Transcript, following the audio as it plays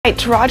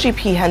Taraji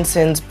P.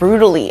 Henson's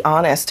brutally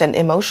honest and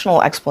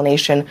emotional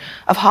explanation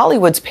of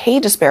Hollywood's pay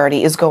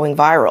disparity is going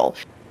viral.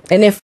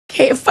 And if I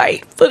can't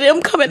fight for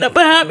them coming up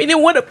behind me,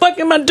 then what the fuck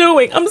am I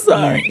doing? I'm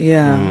sorry.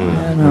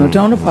 I know.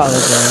 Don't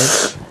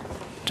apologize.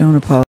 Don't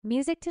apologize.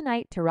 Music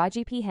tonight,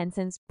 Taraji P.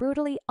 Henson's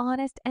brutally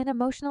honest and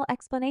emotional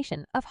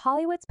explanation of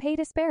Hollywood's pay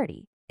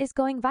disparity is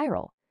going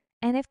viral.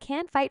 And if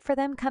can't fight for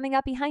them coming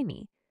up behind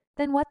me,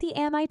 then what the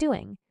am I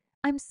doing?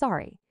 I'm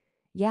sorry.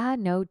 Yeah,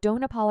 no,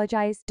 don't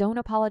apologize in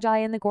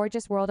the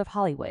gorgeous world of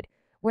Hollywood,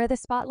 where the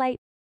spotlight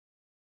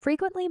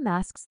frequently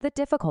masks the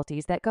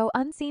difficulties that go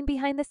unseen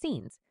behind the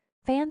scenes.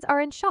 Fans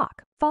are in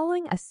shock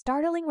following a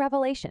startling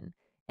revelation.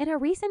 In a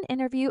recent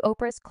interview,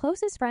 Oprah's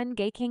closest friend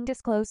Gay King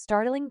disclosed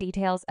startling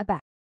details about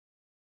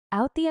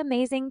the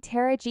amazing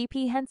Taraji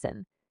P.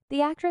 Henson,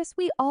 the actress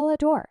we all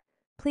adore.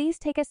 Please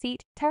take a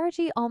seat.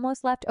 Taraji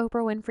almost left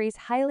Oprah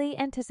Winfrey's highly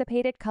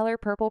anticipated Color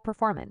Purple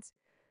performance.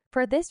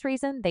 For this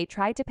reason, they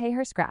tried to pay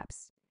her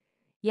scraps.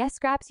 Yes,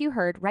 scraps, you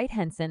heard right.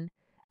 Henson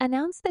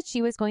announced that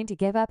she was going to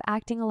give up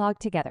acting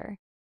altogether.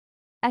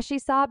 As she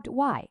sobbed,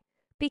 why?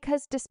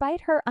 Because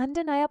despite her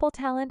undeniable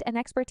talent and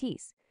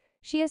expertise,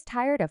 she is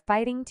tired of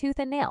fighting tooth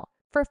and nail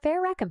for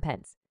fair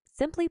recompense.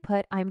 Simply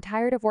put, I'm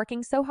tired of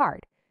working so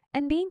hard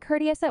and being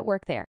courteous at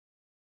work. There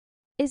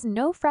is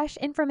no fresh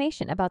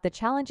information about the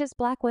challenges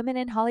Black women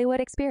in Hollywood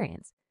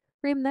experience.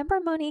 Remember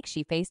Monique,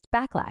 she faced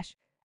backlash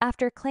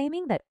after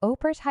claiming that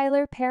Oprah,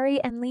 Tyler Perry,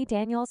 and Lee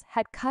Daniels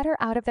had cut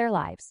her out of their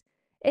lives.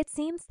 It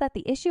seems that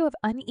the issue of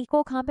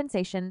unequal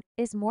compensation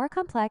is more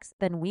complex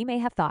than we may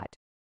have thought.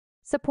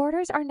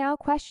 Supporters are now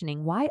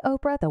questioning why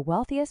Oprah, the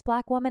wealthiest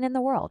Black woman in the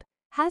world,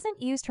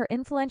 hasn't used her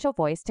influential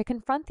voice to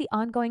confront the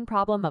ongoing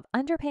problem of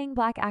underpaying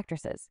Black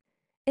actresses.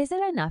 Is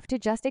it enough to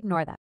just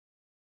ignore that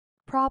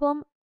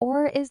problem,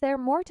 or is there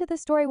more to the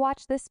story?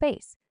 Watch this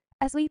space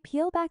as we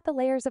peel back the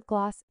layers of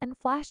gloss and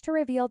flash to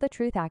reveal the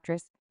truth.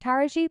 Actress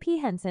Taraji P.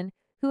 Henson,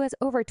 who has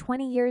over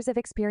 20 years of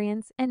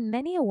experience and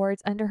many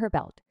awards under her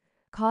belt,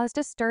 caused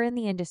a stir in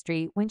the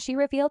industry when she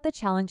revealed the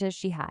challenges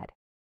she had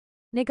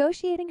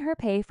negotiating her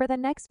pay for the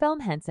next film.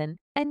 Henson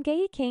and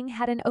Gay King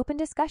had an open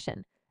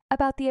discussion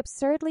about the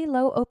absurdly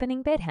low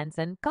opening bid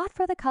Henson got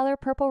for the Color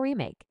Purple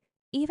remake.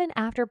 Even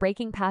after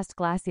breaking past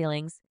glass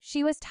ceilings,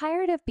 she was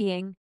tired of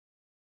being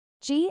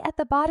at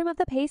the bottom of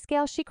the pay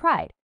scale. She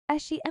cried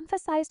as she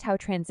emphasized how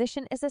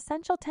transition is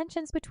essential.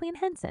 Tensions between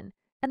Henson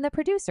and the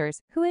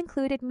producers, who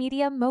included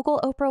media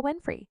mogul Oprah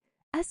Winfrey,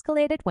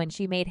 escalated when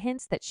she made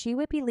hints that she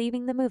would be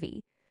leaving the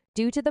movie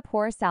due to the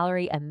poor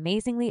salary.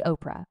 Amazingly,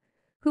 Oprah,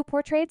 who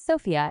portrayed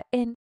Sophia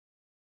in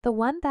the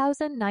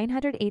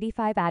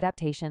 1985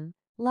 adaptation,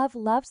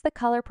 loves the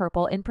Color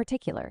Purple in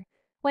particular.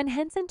 When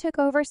Henson took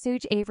over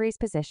Suge Avery's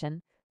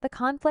position, the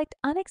conflict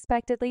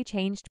unexpectedly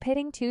changed,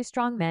 pitting two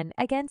strong men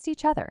against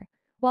each other.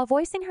 While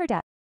voicing her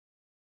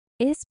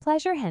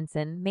displeasure,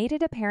 Henson made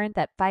it apparent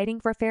that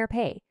fighting for fair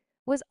pay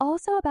was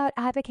also about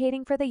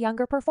advocating for the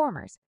younger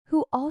performers,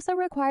 who also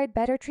required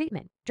better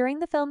treatment. During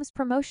the film's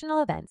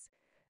promotional events,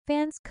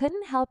 fans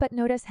couldn't help but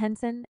notice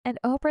Henson and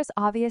Oprah's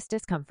obvious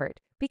discomfort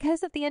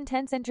because of the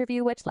intense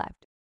interview, which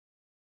left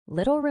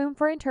little room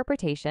for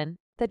interpretation.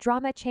 The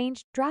drama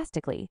changed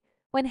drastically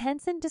when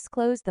Henson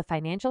disclosed the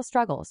financial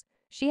struggles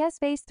she has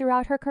faced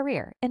throughout her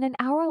career in an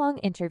hour-long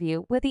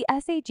interview with the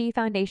SAG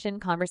Foundation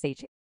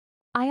Conversation.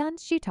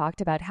 She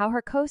talked about how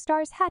her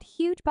co-stars had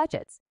huge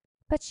budgets,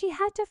 but she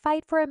had to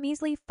fight for a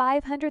measly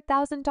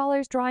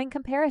 $500,000, drawing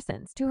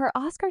comparisons to her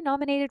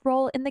Oscar-nominated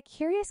role in The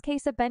Curious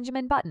Case of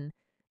Benjamin Button.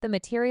 The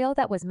material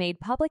that was made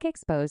public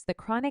exposed the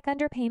chronic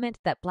underpayment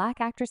that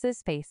Black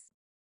actresses face.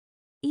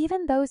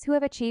 Even those who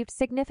have achieved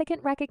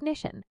significant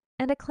recognition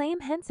and acclaim.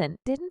 Henson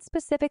didn't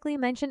specifically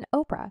mention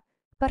Oprah,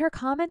 but her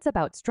comments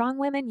about strong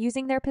women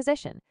using their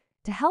position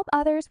to help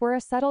others were a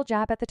subtle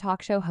jab at the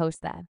talk show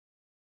host. That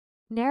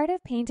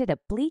narrative painted a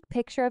bleak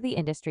picture of the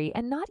industry,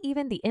 and not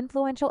even the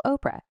influential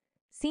Oprah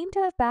seemed to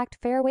have backed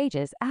fair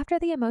wages. After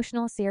the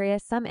emotional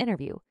SiriusXm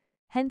interview,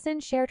 Henson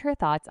shared her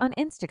thoughts on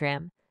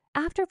Instagram.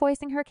 After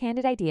voicing her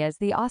candid ideas,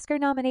 the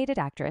Oscar-nominated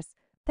actress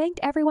thanked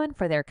everyone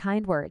for their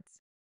kind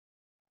words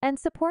and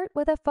support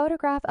with a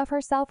photograph of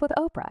herself with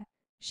Oprah.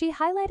 She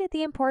highlighted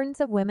the importance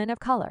of women of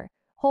color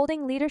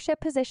holding leadership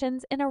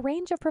positions in a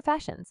range of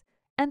professions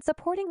and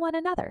supporting one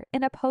another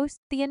in a post.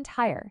 The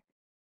entire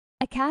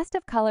cast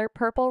of Color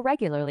Purple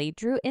regularly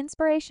drew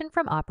inspiration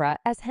from Oprah,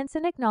 as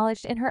Henson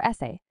acknowledged in her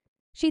essay.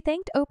 She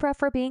thanked Oprah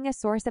for being a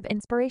source of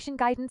inspiration,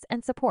 guidance,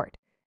 and support,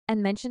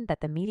 and mentioned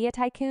that the media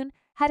tycoon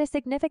had a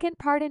significant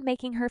part in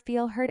making her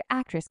feel heard.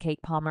 Actress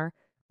Kate Palmer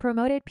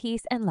promoted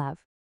peace and love,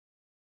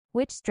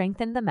 which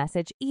strengthened the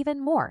message even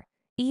more.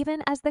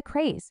 Even as the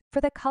craze for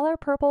the Color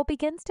Purple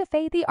begins to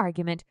fade, the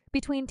argument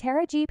between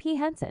Taraji P.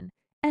 Henson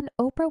and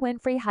Oprah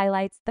Winfrey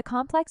highlights the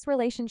complex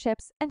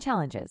relationships and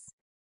challenges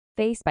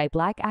faced by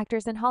Black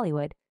actors in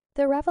Hollywood.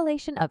 The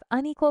revelation of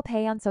unequal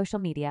pay on social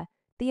media,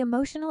 the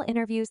emotional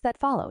interviews that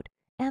followed,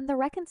 and the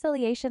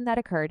reconciliation that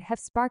occurred have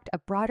sparked a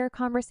broader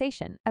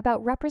conversation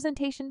about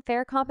representation,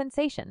 fair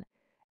compensation,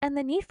 and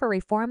the need for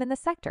reform in the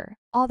sector.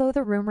 Although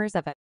the rumors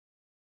of a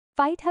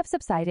fight have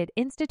subsided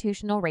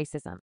institutional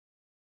racism.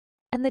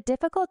 And the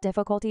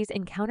difficulties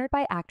encountered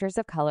by actors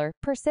of color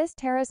persist.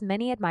 Tara's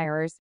many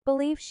admirers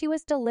believe she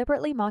was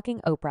deliberately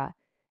mocking Oprah,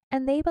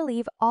 and they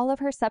believe all of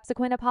her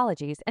subsequent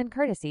apologies and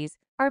courtesies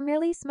are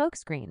merely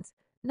smokescreens.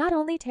 Not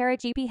only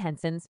Taraji P.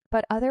 Henson's,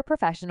 but other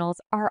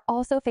professionals are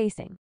also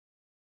facing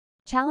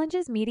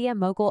challenges. Media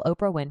mogul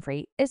Oprah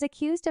Winfrey is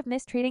accused of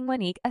mistreating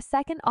Monique, a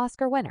second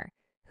Oscar winner,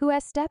 who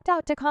has stepped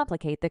out to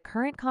complicate the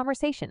current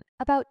conversation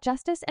about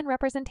justice and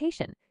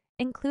representation,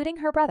 including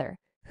her brother,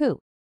 who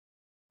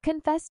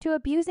confessed to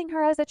abusing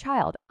her as a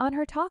child on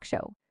her talk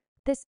show.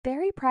 This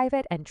very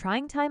private and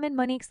trying time in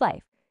Monique's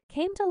life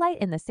came to light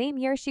in the same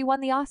year she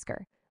won the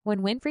Oscar,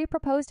 when Winfrey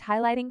proposed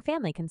highlighting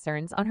family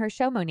concerns on her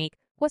show. Monique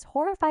was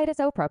horrified, as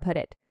Oprah put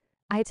it.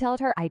 "I told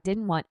her I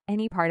didn't want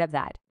any part of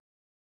that."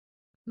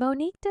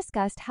 Monique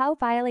discussed how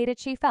violated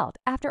she felt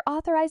after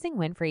authorizing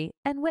Winfrey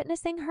and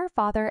witnessing her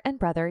father and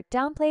brother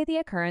downplay the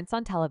occurrence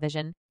on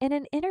television in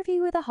an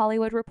interview with a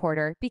Hollywood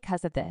Reporter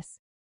because of this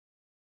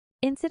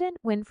incident.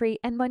 Winfrey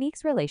and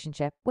Monique's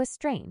relationship was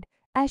strained,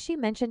 as she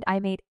mentioned, "I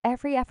made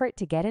every effort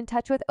to get in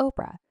touch with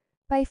Oprah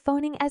by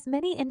phoning as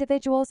many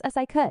individuals as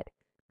I could.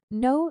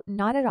 No,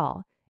 not at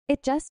all.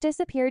 It just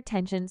disappeared."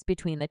 Tensions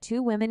between the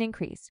two women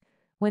increased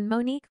when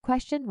Monique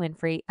questioned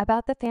Winfrey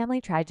about the family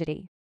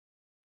tragedy.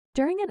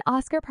 During an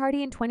Oscar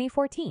party in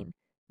 2014,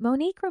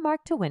 Monique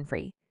remarked to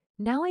Winfrey,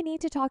 "Now I need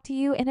to talk to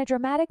you," in a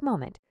dramatic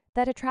moment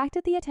that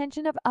attracted the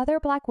attention of other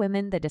Black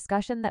women. The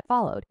discussion that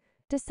followed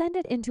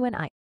descended into an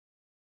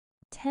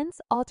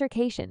tense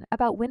altercation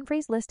about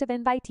Winfrey's list of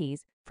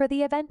invitees for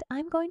the event.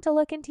 "I'm going to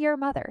look into your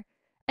mother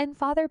and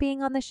father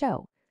being on the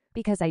show,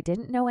 because I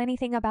didn't know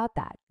anything about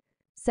that,"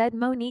 said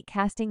Monique,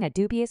 casting a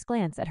dubious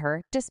glance at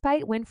her.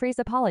 Despite Winfrey's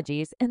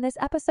apologies in this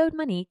episode,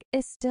 Monique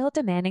is still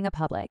demanding a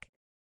public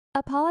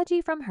apology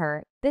from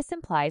her. This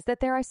implies that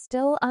there are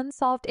still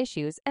unsolved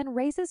issues and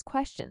raises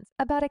questions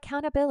about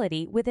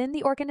accountability within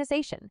the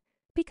organization.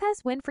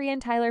 Because Winfrey and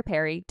Tyler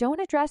Perry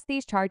don't address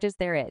these charges,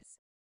 there is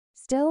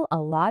still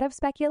a lot of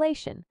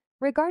speculation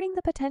regarding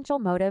the potential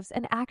motives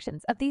and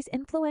actions of these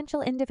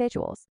influential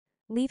individuals,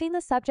 leaving the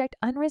subject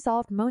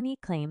unresolved.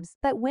 Monique claims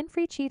that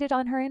Winfrey cheated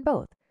on her in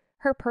both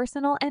her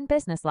personal and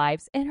business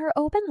lives. In her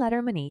open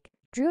letter, Monique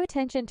drew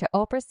attention to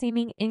Oprah's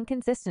seeming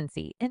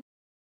inconsistency in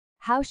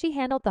how she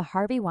handled the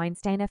Harvey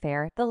Weinstein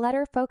affair. The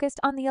letter focused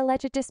on the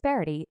alleged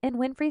disparity in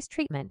Winfrey's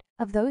treatment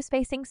of those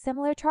facing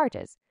similar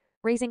charges,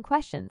 raising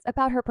questions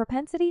about her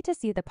propensity to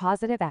see the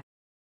positive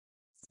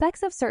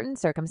aspects of certain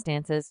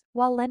circumstances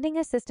while lending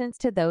assistance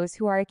to those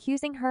who are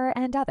accusing her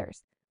and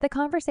others. The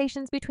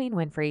conversations between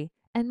Winfrey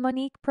and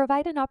Monique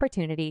provide an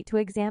opportunity to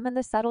examine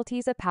the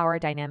subtleties of power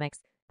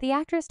dynamics. The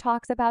actress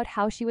talks about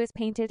how she was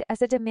painted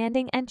as a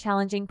demanding and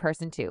challenging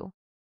person to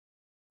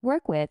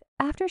work with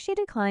after she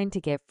declined to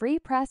give free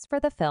press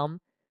for the film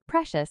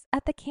Precious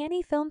at the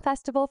Cannes Film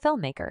Festival.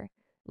 Filmmaker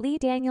Lee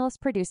Daniels,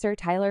 producer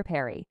Tyler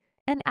Perry,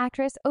 and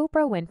actress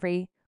Oprah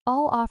Winfrey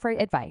all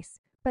offered advice,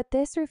 but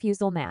this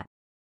refusal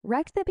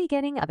wrecked the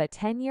beginning of a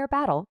 10-year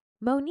battle.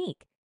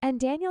 Monique and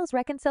Daniels'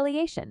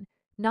 reconciliation,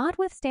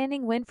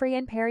 notwithstanding Winfrey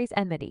and Perry's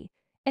enmity,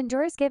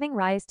 endures, giving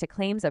rise to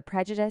claims of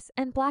prejudice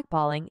and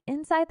blackballing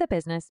inside the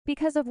business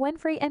because of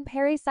Winfrey and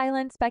Perry's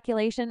silent.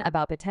 Speculation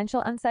about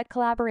potential unset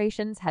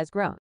collaborations has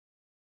grown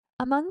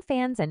among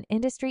fans and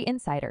industry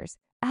insiders,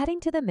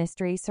 adding to the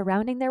mystery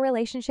surrounding their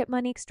relationship.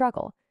 Monique's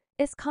struggle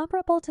is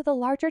comparable to the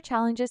larger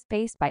challenges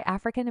faced by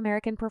African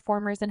American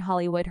performers in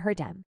Hollywood. Her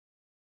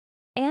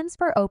demands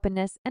for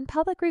openness and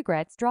public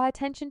regrets draw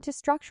attention to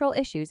structural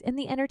issues in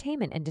the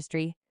entertainment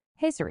industry,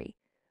 history,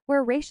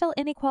 where racial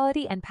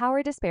inequality and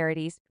power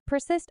disparities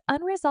persist.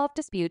 Unresolved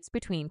disputes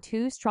between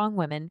two strong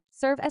women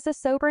serve as a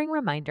sobering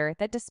reminder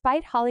that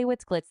despite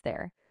Hollywood's glitz,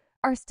 there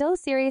are still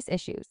serious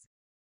issues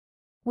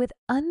with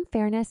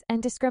unfairness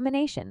and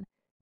discrimination.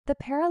 The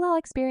parallel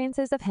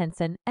experiences of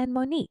Henson and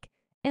Monique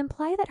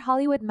imply that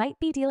Hollywood might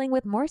be dealing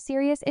with more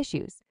serious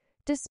issues,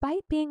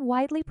 despite being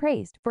widely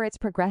praised for its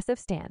progressive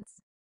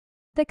stance.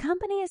 The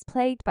company is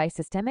plagued by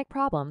systemic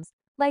problems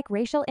like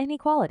racial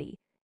inequality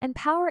and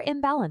power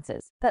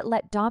imbalances that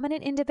let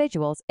dominant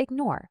individuals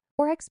ignore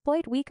or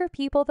exploit weaker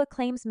people. The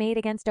claims made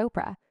against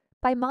Oprah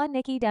by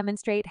Monique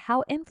demonstrate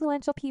how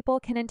influential people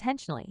can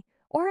intentionally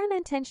or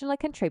unintentionally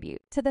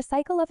contribute to the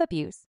cycle of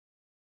abuse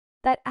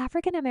that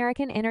African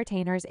American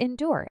entertainers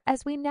endure.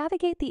 As we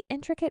navigate the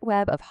intricate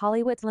web of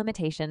Hollywood's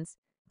limitations,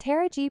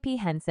 Taraji P.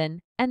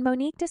 Henson and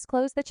Monique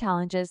disclose the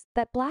challenges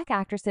that Black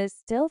actresses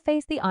still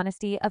face. The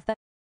honesty of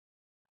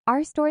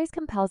our stories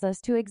compels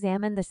us to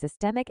examine the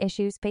systemic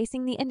issues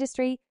facing the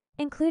industry,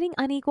 including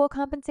unequal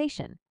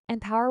compensation and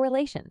power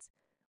relations.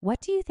 What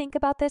do you think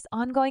about this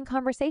ongoing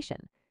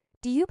conversation?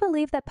 Do you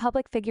believe that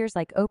public figures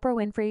like Oprah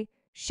Winfrey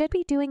should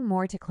be doing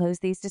more to close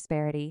these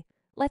disparities?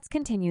 Let's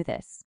continue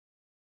this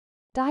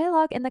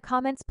dialogue in the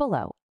comments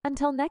below.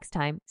 Until next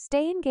time,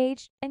 stay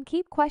engaged and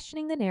keep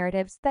questioning the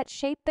narratives that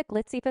shape the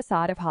glitzy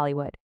facade of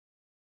Hollywood.